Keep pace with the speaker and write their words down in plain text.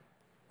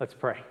Let's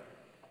pray.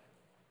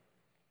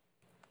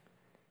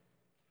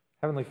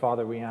 Heavenly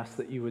Father, we ask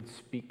that you would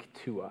speak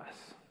to us,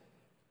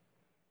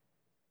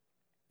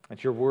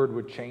 that your word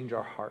would change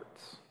our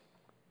hearts,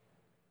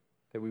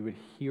 that we would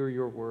hear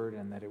your word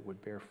and that it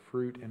would bear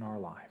fruit in our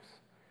lives,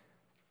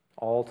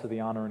 all to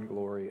the honor and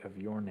glory of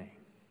your name.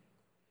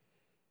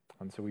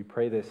 And so we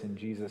pray this in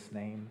Jesus'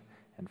 name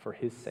and for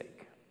his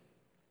sake.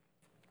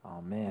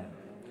 Amen.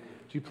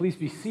 Would you please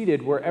be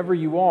seated wherever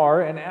you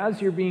are, and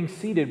as you're being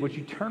seated, would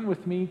you turn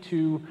with me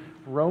to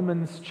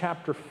Romans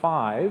chapter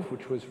 5,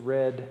 which was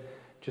read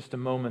just a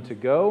moment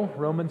ago.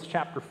 Romans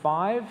chapter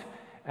 5,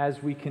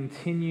 as we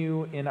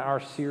continue in our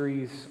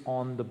series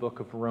on the book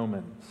of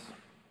Romans.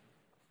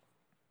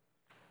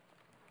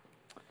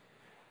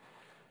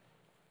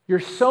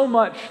 You're so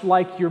much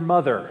like your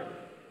mother.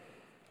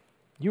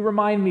 You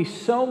remind me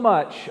so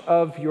much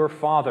of your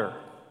father.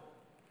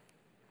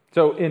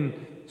 So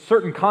in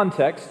certain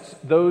contexts,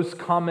 those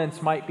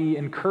comments might be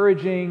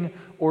encouraging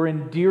or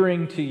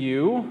endearing to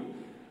you,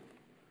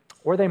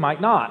 or they might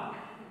not.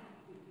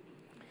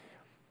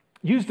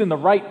 Used in the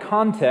right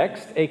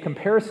context, a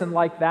comparison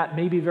like that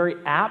may be very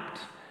apt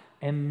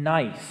and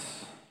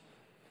nice.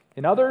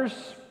 In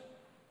others,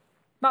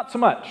 not so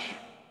much.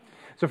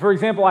 So for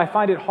example, I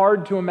find it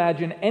hard to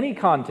imagine any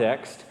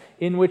context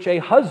in which a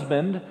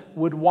husband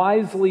would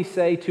wisely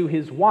say to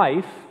his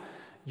wife,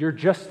 "You're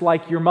just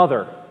like your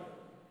mother."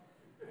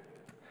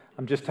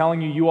 I'm just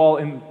telling you, you all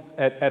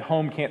at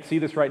home can't see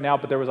this right now,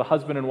 but there was a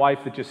husband and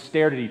wife that just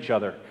stared at each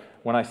other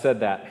when I said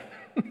that.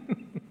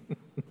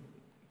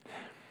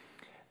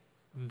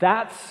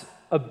 That's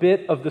a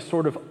bit of the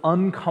sort of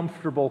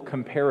uncomfortable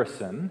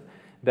comparison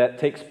that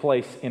takes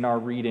place in our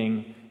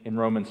reading in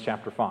Romans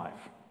chapter 5.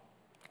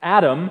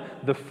 Adam,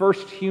 the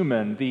first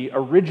human, the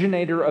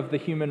originator of the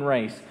human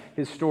race,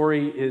 his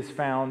story is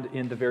found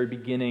in the very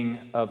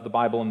beginning of the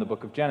Bible in the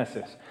book of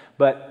Genesis.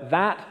 But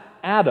that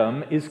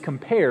Adam is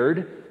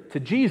compared to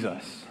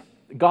Jesus,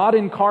 God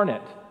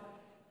incarnate,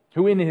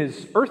 who in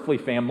his earthly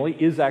family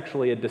is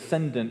actually a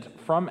descendant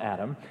from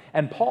Adam.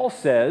 And Paul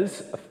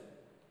says,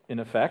 in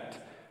effect,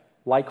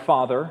 like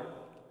father,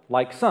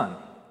 like son.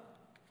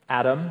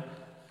 Adam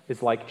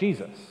is like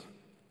Jesus.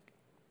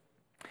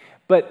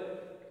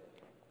 But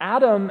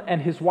Adam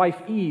and his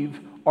wife Eve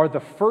are the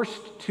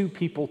first two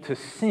people to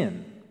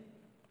sin.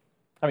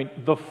 I mean,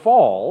 the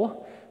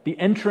fall, the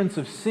entrance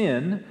of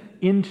sin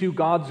into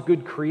God's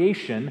good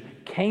creation,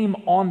 came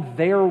on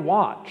their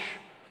watch.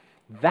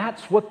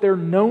 That's what they're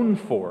known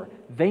for.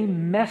 They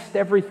messed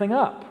everything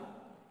up.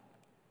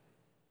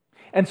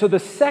 And so the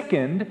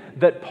second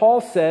that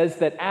Paul says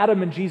that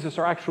Adam and Jesus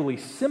are actually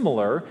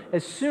similar,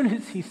 as soon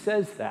as he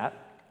says that,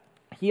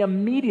 he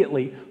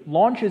immediately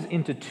launches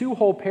into two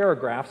whole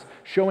paragraphs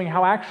showing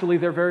how actually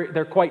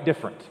they're quite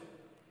different.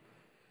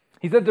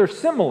 He said they're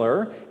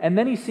similar, and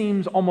then he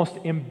seems almost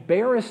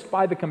embarrassed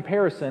by the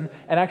comparison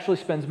and actually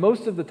spends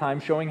most of the time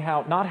showing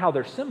how, not how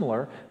they're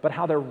similar, but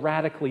how they're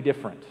radically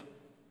different.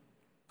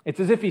 It's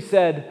as if he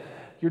said,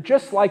 "You're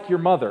just like your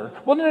mother."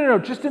 Well, no,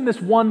 just in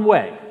this one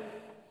way.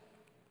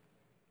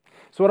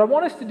 So what I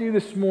want us to do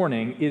this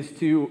morning is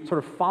to sort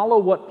of follow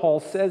what Paul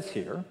says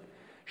here,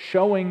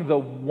 showing the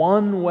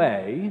one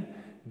way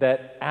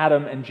that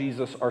Adam and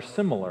Jesus are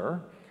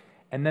similar,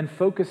 and then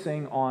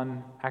focusing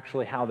on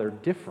actually how they're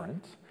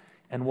different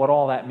and what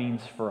all that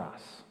means for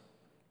us.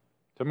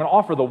 So I'm going to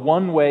offer the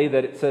one way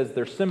that it says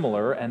they're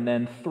similar, and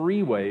then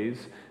three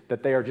ways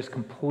that they are just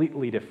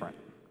completely different.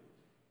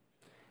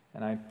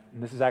 And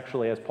this is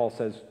actually, as Paul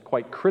says,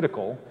 quite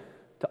critical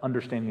to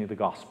understanding the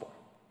gospel,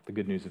 the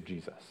good news of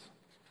Jesus.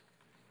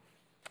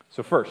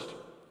 So first,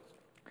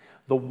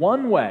 the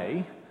one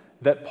way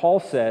that Paul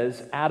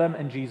says Adam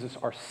and Jesus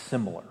are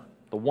similar,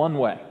 the one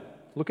way.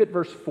 Look at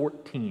verse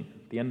 14,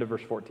 the end of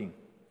verse 14.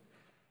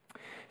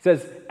 It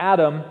says,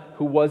 Adam,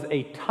 who was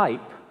a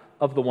type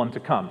of the one to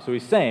come. So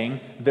he's saying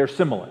they're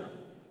similar.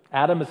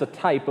 Adam is a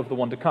type of the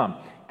one to come.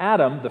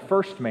 Adam, the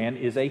first man,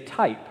 is a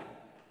type,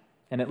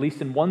 and at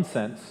least in one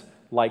sense,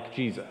 like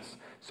Jesus.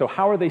 So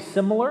how are they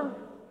similar?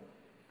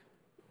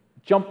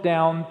 Jump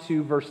down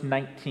to verse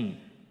 19.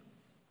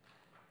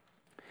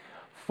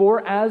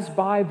 For as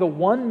by the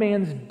one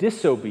man's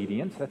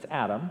disobedience, that's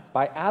Adam,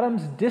 by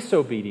Adam's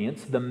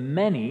disobedience the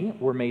many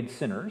were made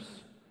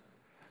sinners,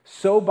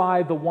 so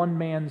by the one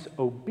man's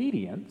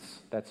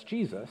obedience, that's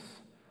Jesus,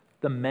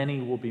 the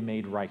many will be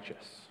made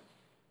righteous.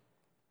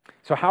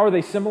 So how are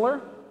they similar?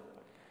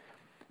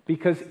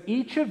 Because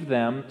each of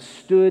them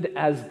stood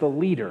as the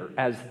leader,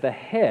 as the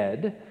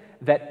head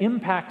that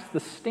impacts the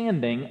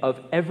standing of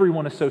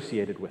everyone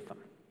associated with them.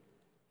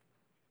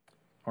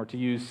 Or to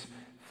use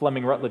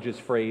Fleming Rutledge's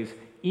phrase,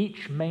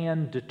 each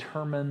man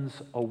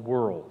determines a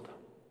world.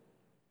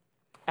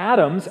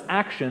 Adam's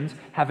actions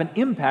have an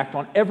impact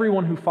on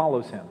everyone who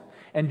follows him,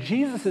 and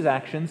Jesus'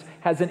 actions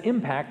has an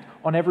impact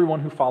on everyone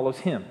who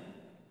follows him.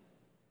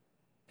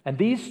 And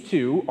these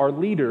two are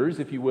leaders,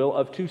 if you will,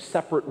 of two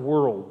separate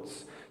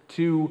worlds,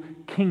 two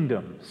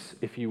kingdoms,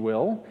 if you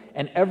will,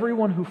 and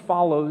everyone who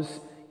follows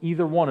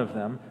either one of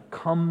them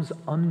comes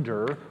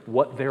under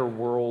what their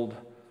world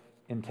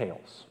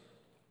entails.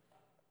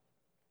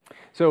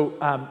 So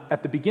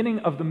at the beginning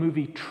of the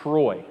movie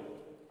Troy,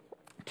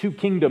 two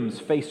kingdoms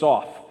face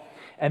off.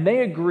 And they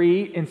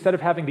agree, instead of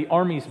having the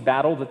armies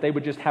battle, that they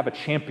would just have a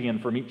champion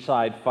from each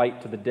side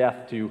fight to the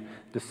death to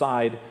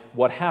decide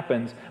what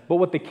happens. But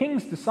what the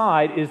kings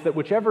decide is that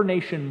whichever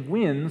nation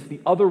wins, the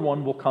other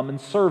one will come and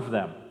serve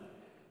them.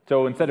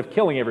 So instead of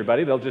killing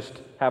everybody, they'll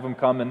just have them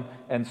come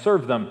and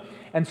serve them.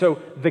 And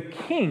so the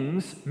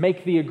kings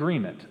make the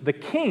agreement. The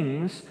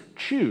kings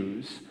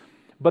choose,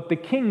 but the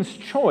king's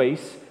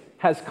choice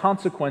has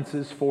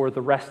consequences for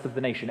the rest of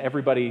the nation,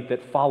 everybody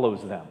that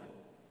follows them.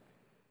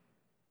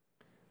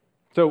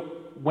 So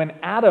when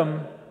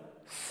Adam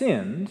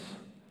sinned,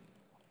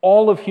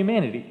 all of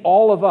humanity,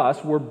 all of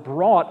us were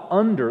brought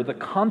under the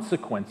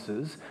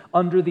consequences,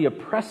 under the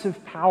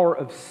oppressive power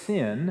of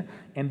sin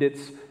and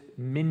its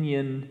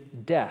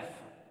minion death.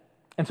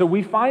 And so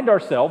we find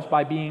ourselves,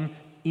 by being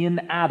in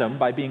Adam,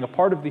 by being a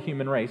part of the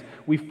human race,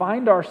 we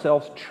find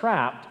ourselves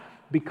trapped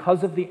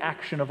because of the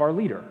action of our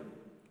leader,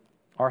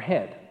 our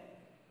head.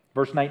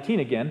 Verse 19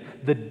 again,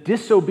 the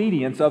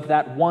disobedience of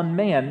that one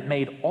man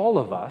made all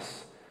of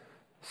us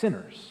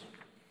sinners.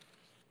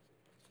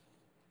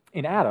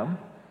 In Adam,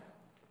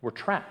 we're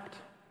trapped.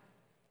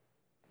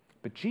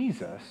 But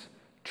Jesus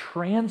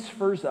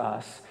transfers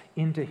us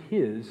into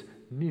his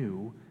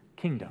new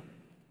kingdom.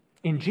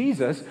 In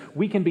Jesus,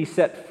 we can be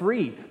set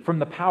free from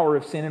the power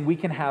of sin and we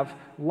can have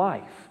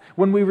life.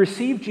 When we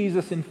receive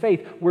Jesus in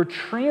faith, we're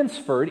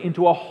transferred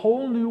into a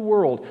whole new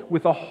world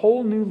with a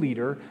whole new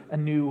leader, a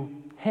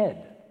new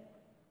head.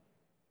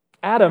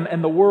 Adam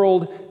and the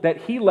world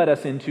that he led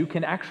us into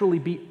can actually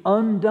be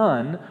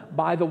undone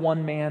by the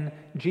one man,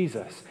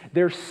 Jesus.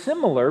 They're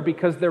similar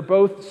because they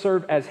both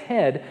serve as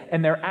head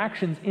and their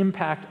actions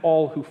impact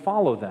all who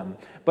follow them,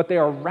 but they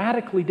are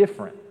radically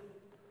different.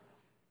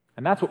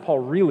 And that's what Paul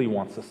really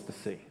wants us to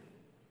see.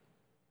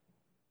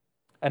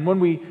 And when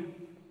we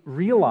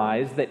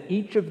realize that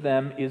each of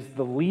them is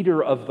the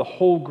leader of the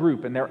whole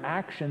group and their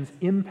actions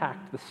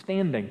impact the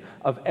standing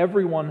of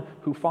everyone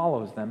who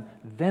follows them,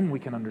 then we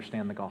can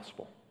understand the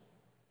gospel.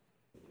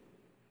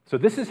 So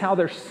this is how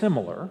they're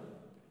similar,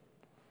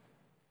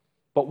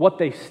 but what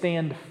they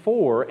stand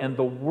for and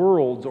the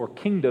worlds or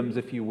kingdoms,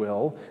 if you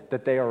will,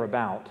 that they are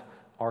about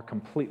are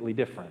completely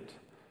different.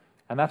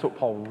 And that's what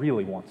Paul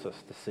really wants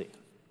us to see.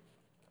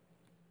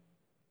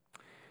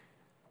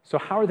 So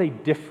how are they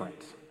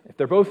different? If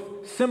they're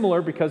both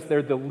similar because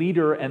they're the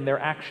leader and their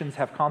actions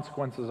have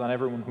consequences on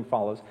everyone who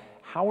follows,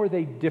 how are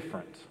they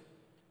different?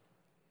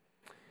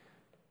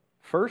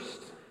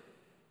 First,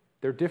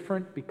 they're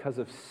different because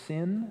of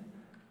sin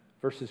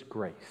versus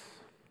grace.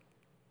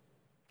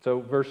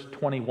 So verse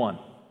 21.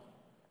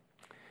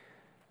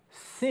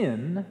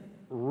 Sin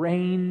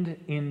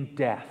reigned in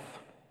death.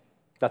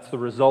 That's the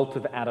result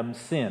of Adam's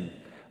sin.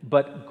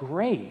 But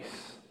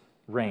grace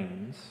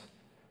reigns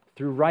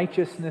through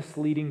righteousness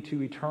leading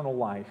to eternal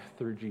life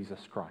through Jesus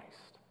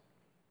Christ.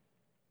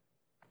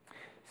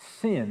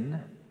 Sin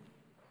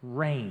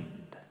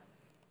reigned.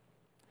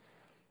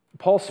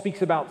 Paul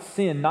speaks about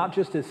sin not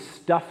just as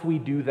stuff we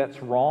do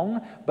that's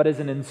wrong, but as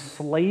an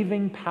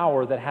enslaving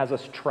power that has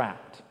us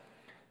trapped.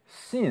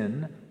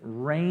 Sin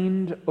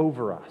reigned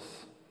over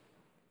us.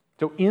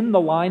 So in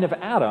the line of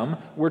Adam,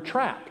 we're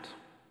trapped.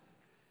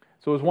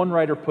 So as one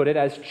writer put it,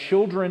 as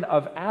children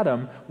of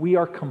Adam, we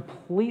are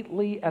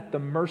completely at the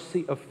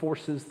mercy of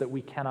forces that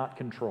we cannot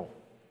control.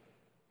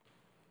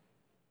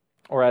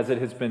 Or as it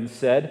has been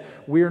said,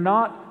 we are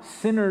not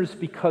sinners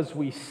because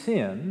we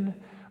sin,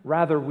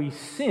 rather we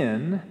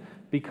sin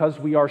because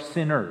we are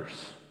sinners.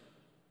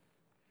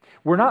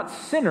 We're not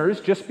sinners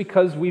just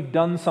because we've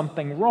done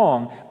something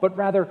wrong, but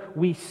rather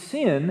we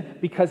sin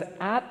because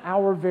at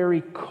our very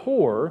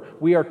core,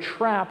 we are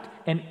trapped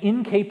and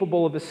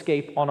incapable of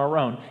escape on our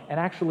own, and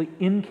actually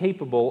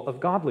incapable of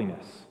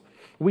godliness.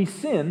 We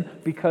sin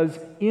because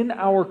in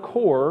our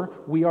core,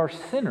 we are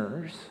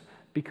sinners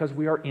because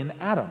we are in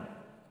Adam.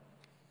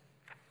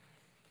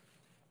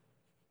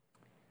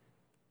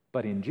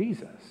 But in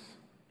Jesus,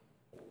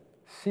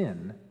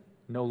 sin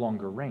no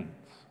longer reigns.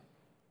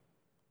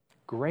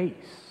 Grace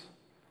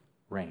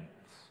reigns.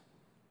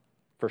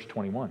 Verse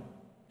 21.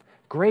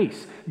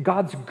 Grace,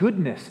 God's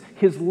goodness,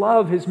 His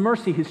love, His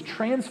mercy, His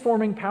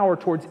transforming power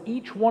towards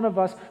each one of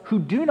us who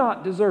do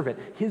not deserve it.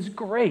 His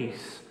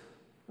grace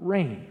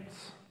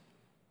reigns.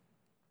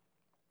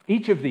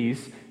 Each of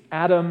these,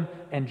 Adam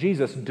and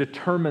Jesus,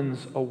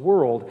 determines a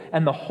world,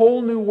 and the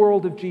whole new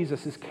world of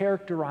Jesus is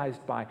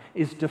characterized by,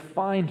 is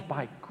defined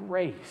by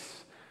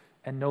grace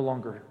and no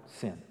longer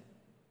sin.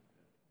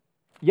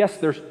 Yes,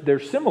 they're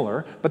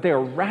similar, but they are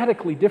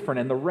radically different,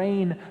 and the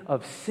reign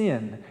of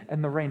sin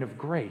and the reign of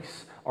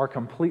grace are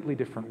completely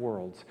different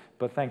worlds.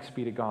 But thanks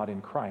be to God,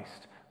 in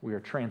Christ, we are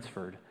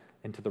transferred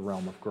into the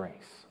realm of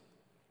grace.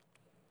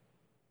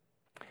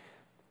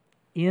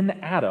 In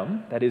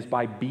Adam, that is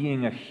by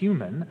being a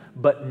human,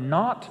 but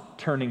not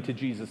turning to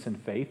Jesus in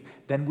faith,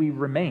 then we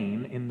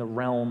remain in the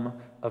realm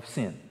of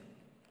sin.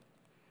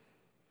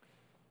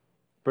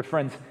 But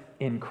friends,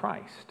 in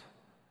Christ,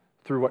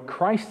 Through what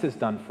Christ has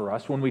done for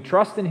us, when we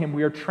trust in him,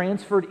 we are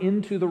transferred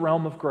into the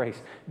realm of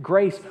grace.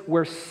 Grace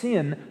where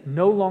sin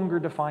no longer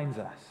defines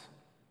us.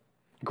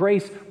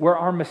 Grace where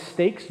our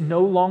mistakes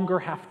no longer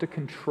have to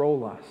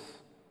control us.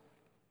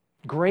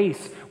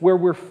 Grace where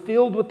we're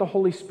filled with the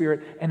Holy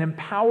Spirit and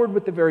empowered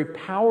with the very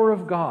power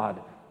of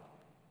God,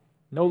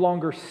 no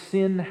longer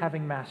sin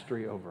having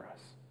mastery over us.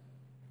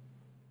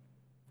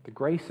 The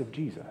grace of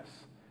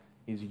Jesus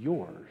is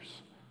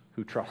yours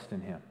who trust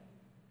in him.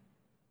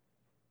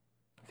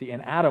 See,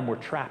 in Adam, we're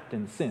trapped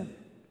in sin.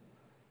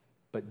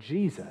 But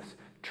Jesus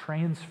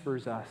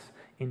transfers us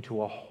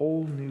into a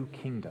whole new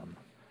kingdom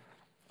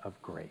of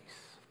grace.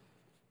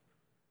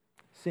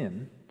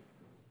 Sin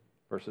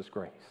versus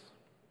grace.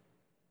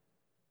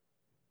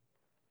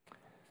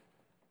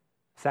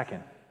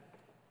 Second,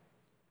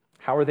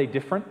 how are they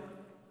different?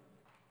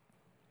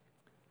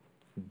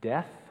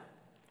 Death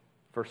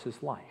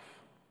versus life.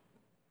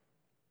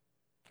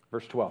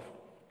 Verse 12.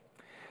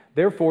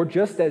 Therefore,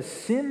 just as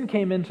sin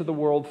came into the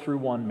world through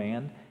one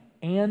man,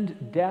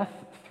 and death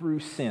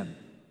through sin.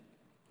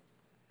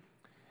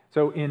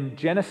 So in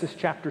Genesis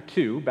chapter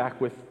 2,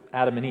 back with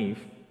Adam and Eve,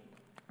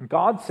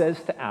 God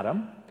says to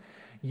Adam,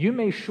 "You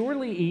may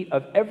surely eat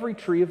of every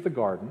tree of the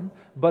garden,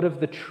 but of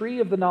the tree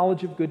of the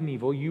knowledge of good and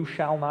evil you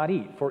shall not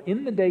eat. For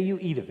in the day you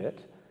eat of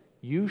it,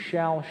 you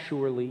shall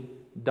surely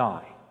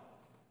die."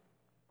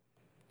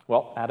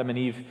 Well, Adam and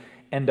Eve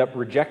end up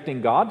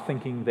rejecting God,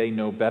 thinking they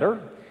know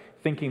better,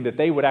 thinking that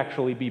they would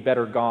actually be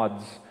better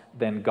gods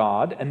than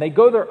God, and they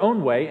go their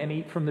own way and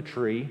eat from the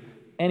tree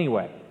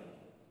anyway.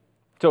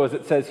 So as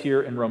it says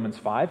here in Romans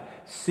 5,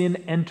 sin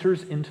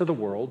enters into the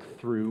world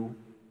through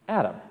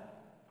Adam.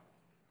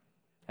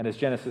 And as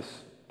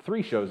Genesis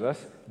 3 shows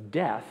us,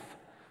 death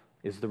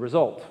is the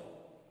result.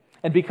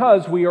 And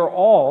because we are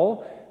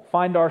all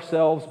find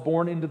ourselves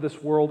born into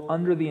this world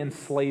under the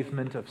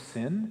enslavement of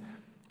sin,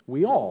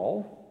 we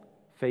all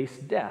face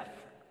death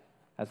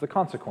as the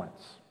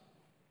consequence.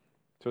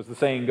 So as the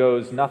saying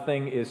goes,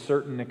 nothing is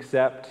certain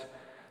except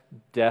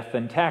death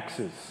and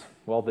taxes.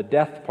 Well, the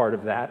death part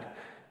of that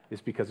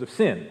is because of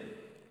sin.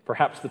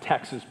 Perhaps the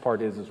taxes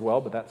part is as well,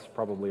 but that's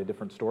probably a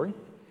different story.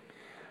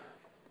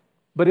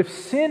 But if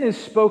sin is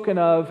spoken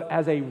of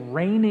as a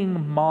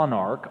reigning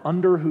monarch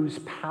under whose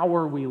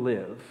power we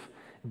live,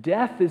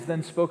 death is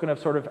then spoken of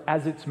sort of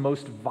as its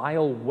most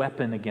vile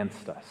weapon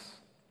against us.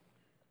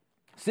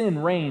 Sin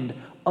reigned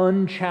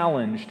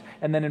unchallenged,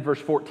 and then in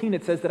verse 14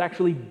 it says that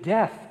actually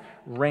death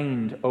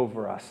reigned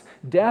over us.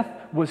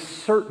 Death was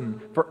certain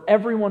for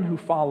everyone who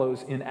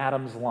follows in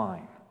Adam's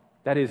line.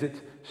 That is, it's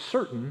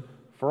certain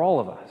for all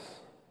of us.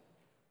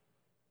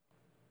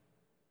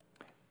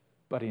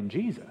 But in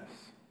Jesus,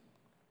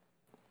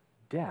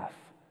 death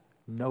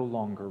no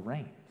longer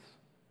reigns.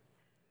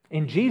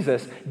 In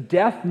Jesus,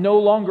 death no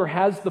longer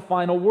has the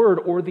final word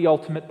or the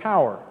ultimate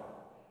power.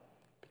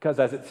 Because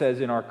as it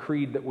says in our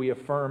creed that we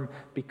affirm,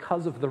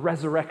 because of the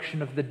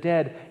resurrection of the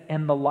dead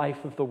and the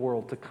life of the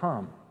world to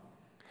come.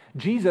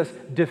 Jesus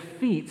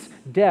defeats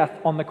death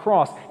on the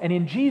cross, and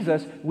in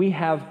Jesus we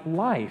have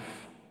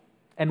life,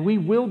 and we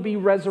will be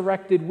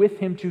resurrected with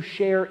him to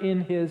share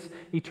in his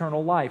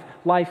eternal life.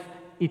 Life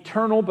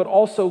eternal, but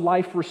also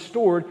life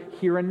restored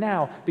here and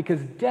now,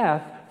 because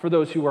death, for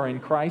those who are in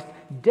Christ,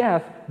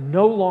 death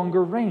no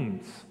longer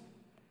reigns.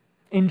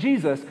 In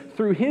Jesus,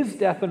 through his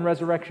death and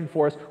resurrection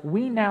for us,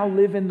 we now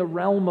live in the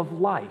realm of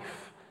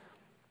life,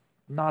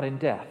 not in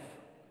death.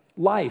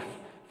 Life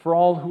for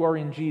all who are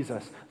in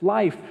Jesus.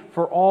 Life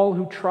for all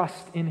who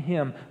trust in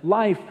him.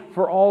 Life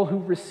for all who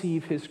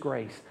receive his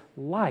grace.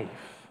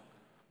 Life,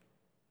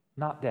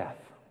 not death.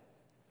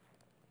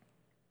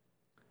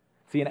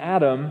 See, in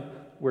Adam,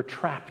 we're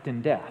trapped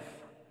in death.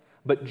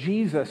 But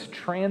Jesus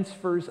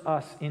transfers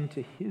us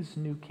into his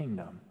new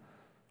kingdom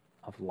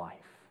of life.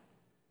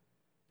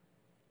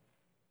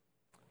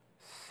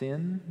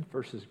 Sin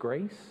versus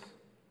grace.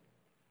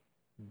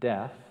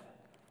 Death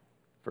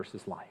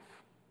versus life.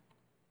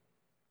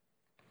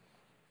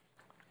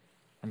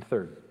 And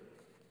third,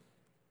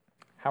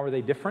 how are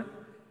they different?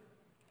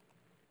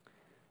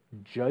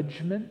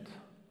 Judgment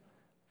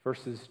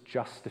versus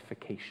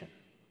justification.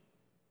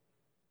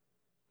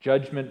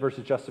 Judgment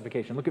versus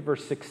justification. Look at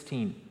verse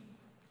 16.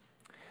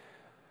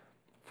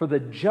 For the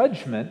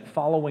judgment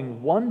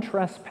following one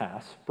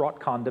trespass brought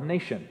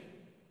condemnation,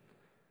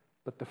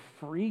 but the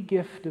free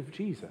gift of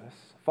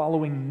Jesus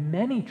following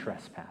many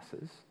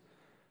trespasses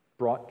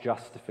brought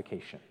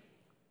justification.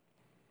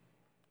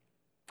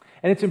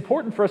 And it's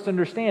important for us to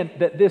understand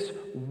that this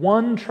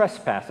one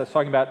trespass, that's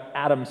talking about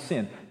Adam's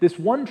sin, this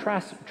one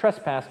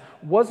trespass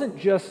wasn't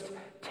just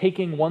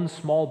taking one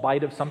small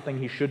bite of something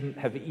he shouldn't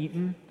have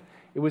eaten.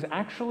 It was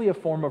actually a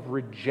form of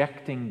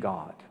rejecting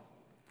God,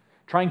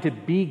 trying to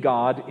be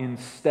God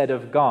instead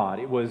of God.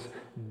 It was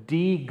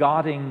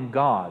de-godding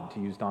God,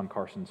 to use Don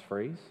Carson's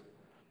phrase.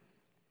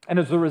 And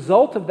as a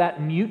result of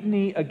that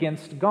mutiny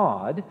against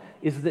God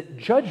is that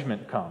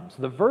judgment comes.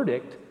 The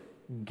verdict,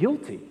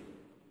 guilty.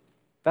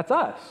 That's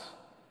us.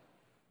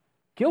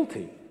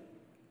 Guilty.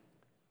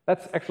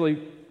 That's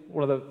actually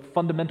one of the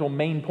fundamental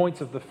main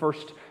points of the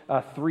first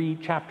 3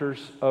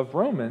 chapters of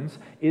Romans,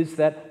 is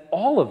that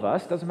all of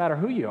us, doesn't matter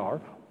who you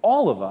are,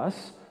 all of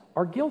us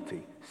are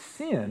guilty.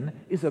 Sin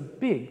is a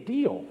big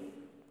deal.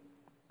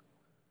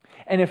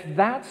 And if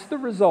that's the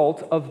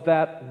result of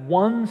that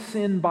one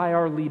sin by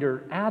our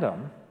leader,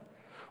 Adam,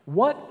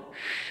 what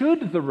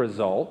should the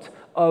result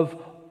of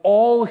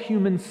all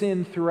human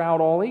sin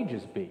throughout all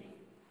ages be?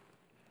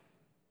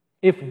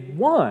 If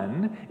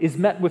one is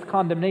met with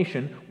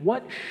condemnation,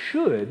 what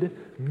should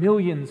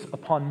millions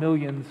upon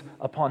millions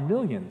upon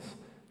millions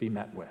be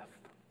met with?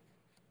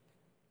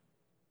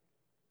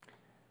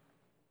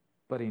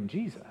 But in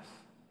Jesus,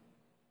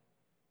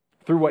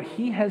 through what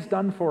he has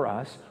done for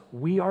us,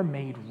 we are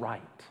made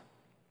right.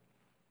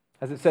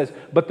 As it says,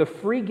 but the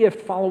free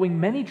gift following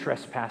many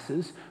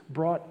trespasses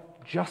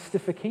brought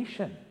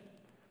justification.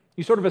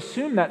 You sort of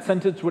assume that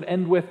sentence would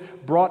end with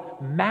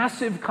brought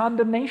massive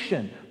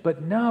condemnation.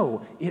 But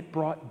no, it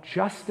brought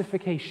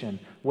justification,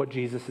 what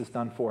Jesus has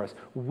done for us.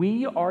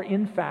 We are,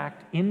 in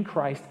fact, in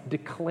Christ,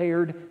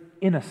 declared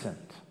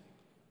innocent.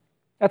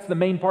 That's the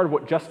main part of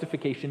what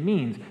justification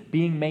means,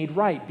 being made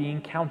right,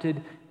 being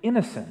counted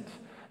innocent.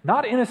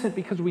 Not innocent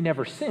because we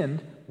never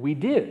sinned, we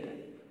did.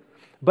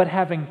 But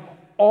having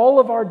all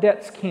of our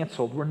debts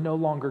canceled, we're no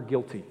longer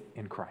guilty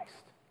in Christ.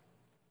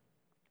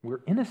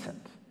 We're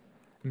innocent,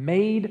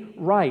 made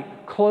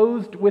right,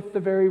 clothed with the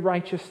very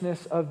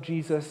righteousness of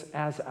Jesus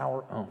as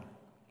our own.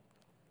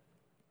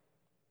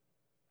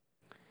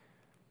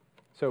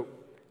 So,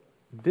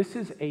 this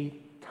is a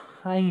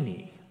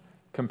tiny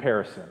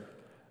comparison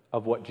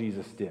of what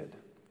Jesus did.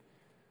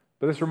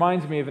 But this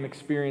reminds me of an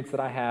experience that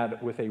I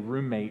had with a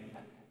roommate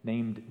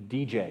named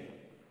DJ.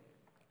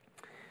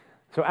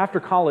 So after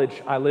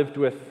college, I lived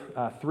with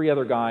 3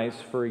 other guys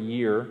for a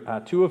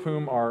year, 2 of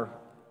whom are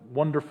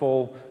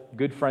wonderful,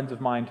 good friends of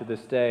mine to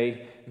this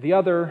day. The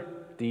other,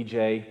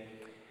 DJ,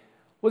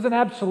 was an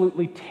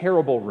absolutely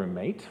terrible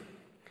roommate.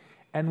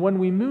 And when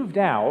we moved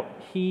out,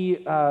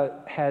 he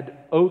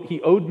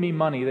owed me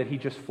money that he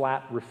just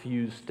flat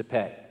refused to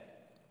pay.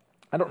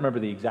 I don't remember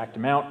the exact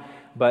amount,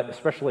 but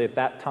especially at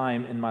that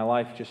time in my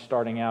life, just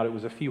starting out, it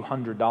was a few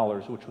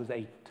 $100s, which was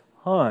a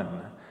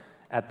ton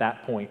at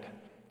that point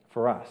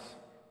for us.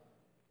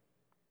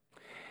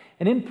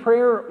 And in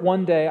prayer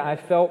one day, I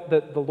felt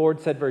that the Lord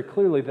said very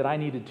clearly that I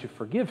needed to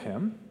forgive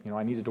him.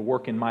 I needed to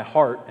work in my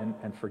heart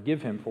and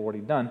forgive him for what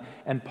he'd done.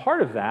 And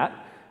part of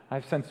that,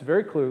 I've sensed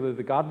very clearly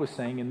that God was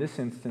saying in this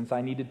instance,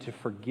 I needed to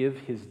forgive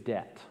his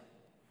debt.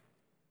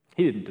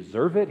 He didn't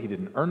deserve it. He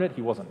didn't earn it.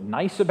 He wasn't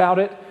nice about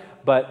it.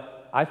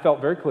 But I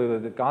felt very clearly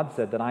that God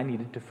said that I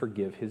needed to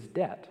forgive his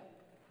debt.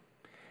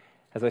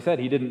 As I said,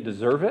 he didn't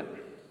deserve it,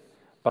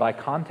 but I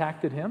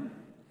contacted him.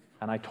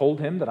 And I told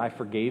him that I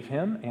forgave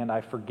him and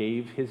I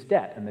forgave his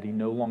debt and that he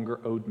no longer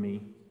owed me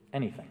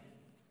anything.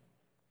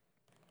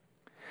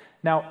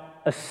 Now,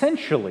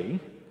 essentially,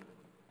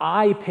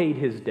 I paid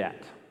his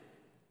debt.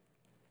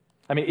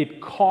 I mean, it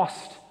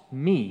cost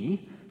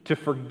me to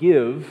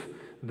forgive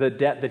the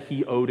debt that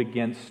he owed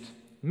against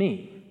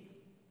me.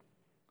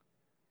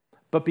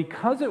 But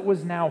because it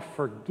was now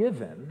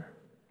forgiven,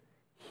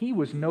 he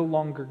was no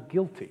longer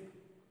guilty.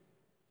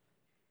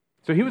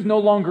 So he was no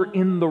longer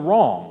in the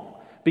wrong,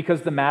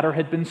 because the matter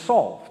had been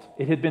solved.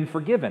 It had been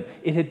forgiven.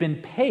 It had been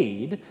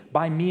paid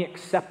by me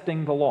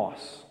accepting the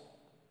loss.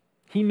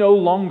 He no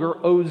longer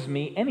owes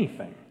me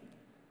anything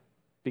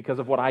because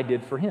of what I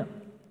did for him.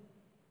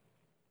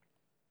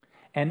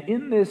 And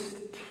in this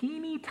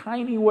teeny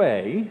tiny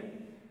way,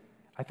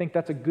 I think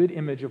that's a good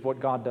image of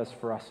what God does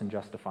for us in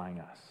justifying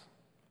us.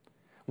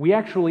 We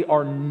actually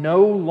are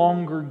no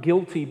longer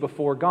guilty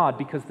before God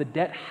because the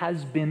debt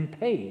has been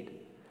paid.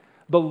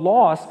 The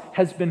loss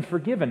has been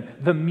forgiven.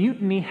 The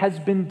mutiny has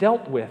been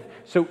dealt with.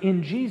 So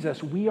in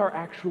Jesus, we are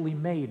actually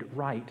made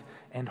right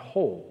and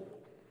whole.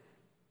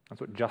 That's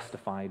what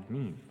justified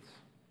means.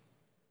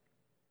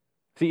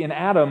 See, in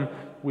Adam,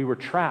 we were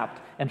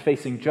trapped and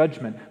facing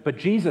judgment, but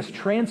Jesus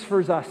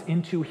transfers us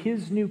into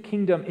his new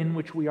kingdom in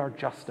which we are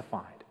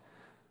justified,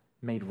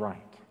 made right.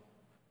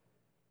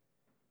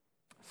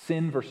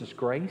 Sin versus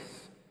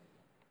grace,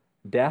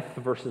 death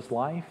versus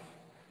life,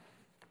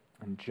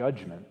 and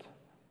judgment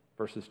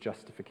versus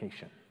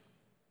justification.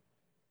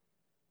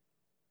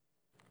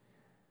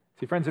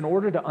 See, friends, in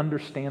order to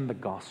understand the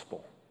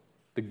gospel,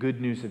 the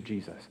good news of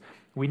Jesus,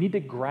 we need to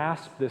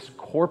grasp this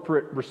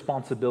corporate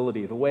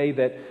responsibility, the way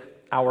that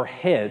our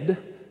head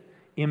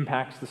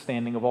impacts the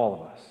standing of all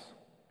of us.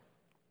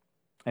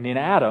 And in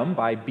Adam,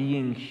 by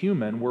being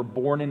human, we're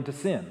born into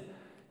sin,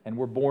 and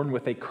we're born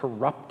with a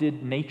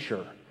corrupted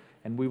nature,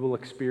 and we will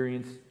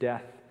experience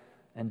death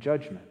and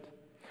judgment.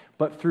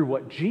 But through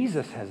what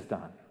Jesus has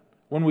done,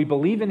 when we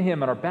believe in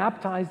him and are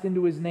baptized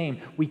into his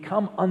name, we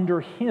come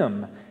under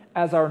him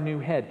as our new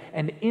head.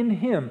 And in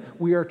him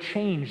we are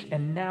changed,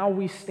 and now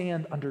we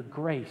stand under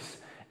grace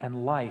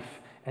and life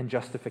and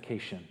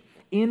justification.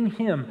 In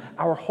him,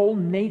 our whole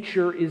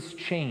nature is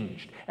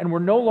changed, and we're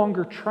no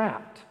longer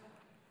trapped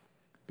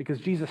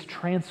because Jesus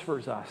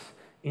transfers us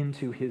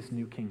into his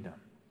new kingdom.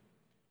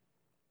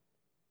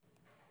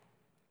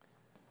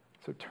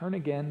 So turn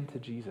again to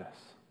Jesus.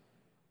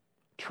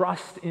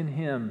 Trust in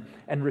him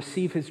and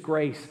receive his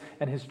grace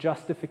and his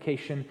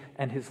justification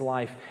and his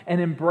life. And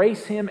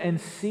embrace him and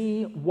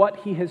see what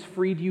he has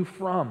freed you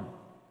from.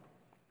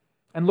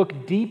 And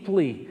look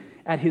deeply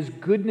at his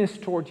goodness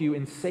toward you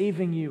in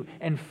saving you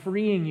and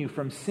freeing you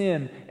from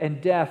sin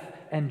and death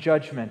and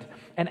judgment.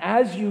 And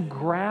as you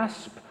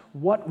grasp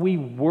what we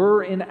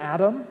were in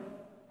Adam,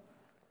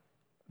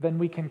 then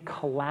we can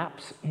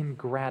collapse in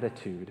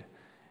gratitude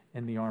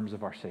in the arms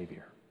of our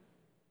Savior,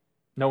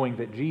 knowing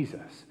that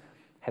Jesus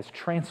has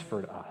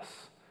transferred us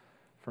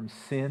from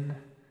sin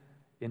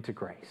into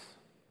grace,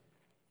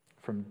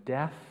 from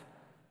death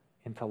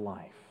into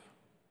life,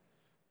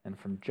 and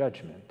from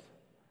judgment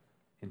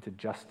into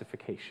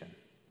justification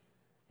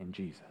in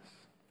Jesus.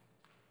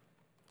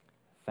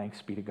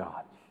 Thanks be to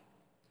God.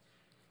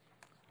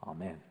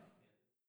 Amen.